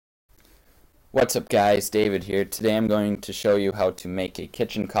What's up guys, David here. Today I'm going to show you how to make a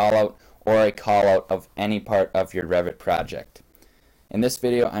kitchen callout or a callout of any part of your Revit project. In this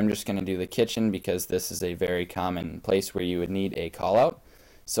video I'm just going to do the kitchen because this is a very common place where you would need a callout.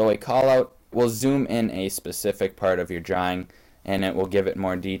 So a callout will zoom in a specific part of your drawing and it will give it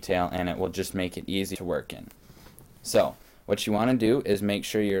more detail and it will just make it easy to work in. So what you want to do is make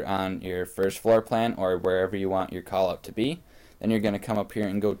sure you're on your first floor plan or wherever you want your callout to be. Then you're going to come up here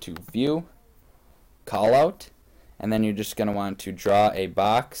and go to View, Callout, and then you're just going to want to draw a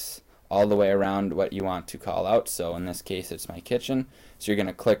box all the way around what you want to call out. So in this case it's my kitchen. So you're going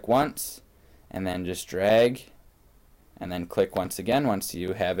to click once and then just drag and then click once again once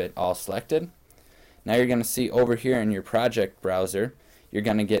you have it all selected. Now you're going to see over here in your project browser you're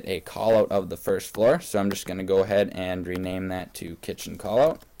going to get a callout of the first floor. So I'm just going to go ahead and rename that to kitchen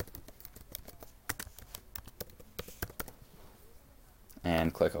callout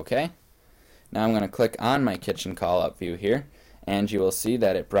and click OK. Now I'm going to click on my kitchen callout view here and you will see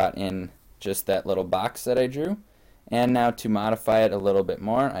that it brought in just that little box that I drew. And now to modify it a little bit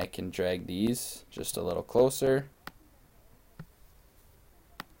more I can drag these just a little closer.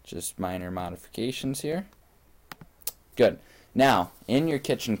 Just minor modifications here. Good. Now in your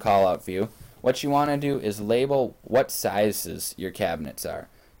kitchen callout view what you want to do is label what sizes your cabinets are.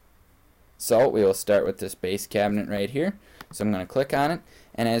 So we will start with this base cabinet right here. So I'm going to click on it,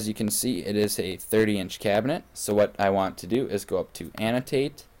 and as you can see it is a 30-inch cabinet. So what I want to do is go up to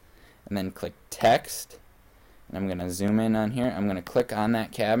Annotate and then click Text, and I'm going to zoom in on here. I'm going to click on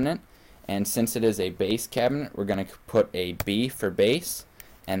that cabinet, and since it is a base cabinet we're going to put a B for base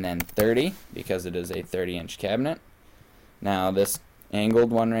and then 30 because it is a 30-inch cabinet. Now this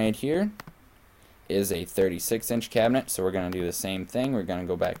angled one right here is a 36-inch cabinet, so we're going to do the same thing. We're going to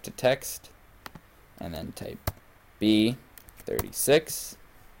go back to Text and then type B 36.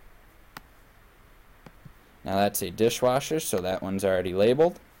 Now that's a dishwasher, so that one's already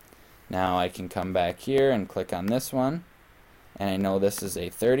labeled. Now I can come back here and click on this one, and I know this is a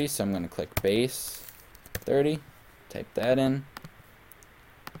 30, so I'm going to click base 30, type that in.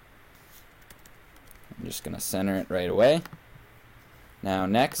 I'm just going to center it right away. Now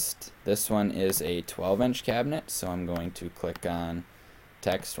next, this one is a 12-inch cabinet, so I'm going to click on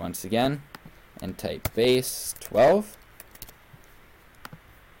Text once again and type base 12.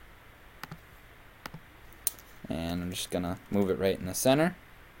 And I'm just going to move it right in the center.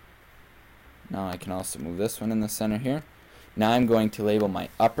 Now I can also move this one in the center here. Now I'm going to label my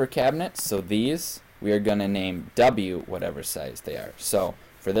upper cabinets, so these we are going to name W whatever size they are. So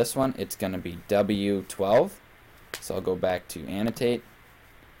for this one it's going to be W12. So I'll go back to Annotate,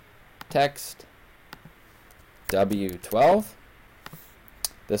 Text, W12.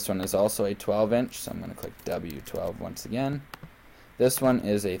 This one is also a 12-inch, so I'm going to click W12 once again. This one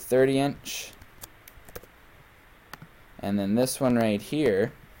is a 30-inch. And then this one right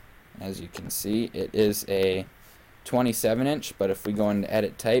here, as you can see, it is a 27-inch, but if we go into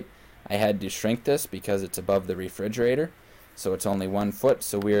Edit Type, I had to shrink this because it's above the refrigerator. So it's only 1 foot,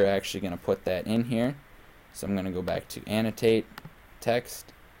 so we're actually going to put that in here. So I'm going to go back to Annotate,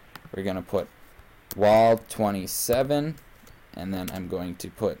 Text. We're going to put wall 27, and then I'm going to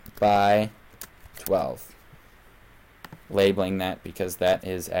put by 12. Labeling that because that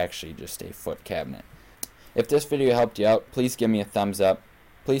is actually just a foot cabinet. If this video helped you out, please give me a thumbs up.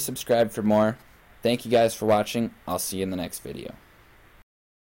 Please subscribe for more. Thank you guys for watching. I'll see you in the next video.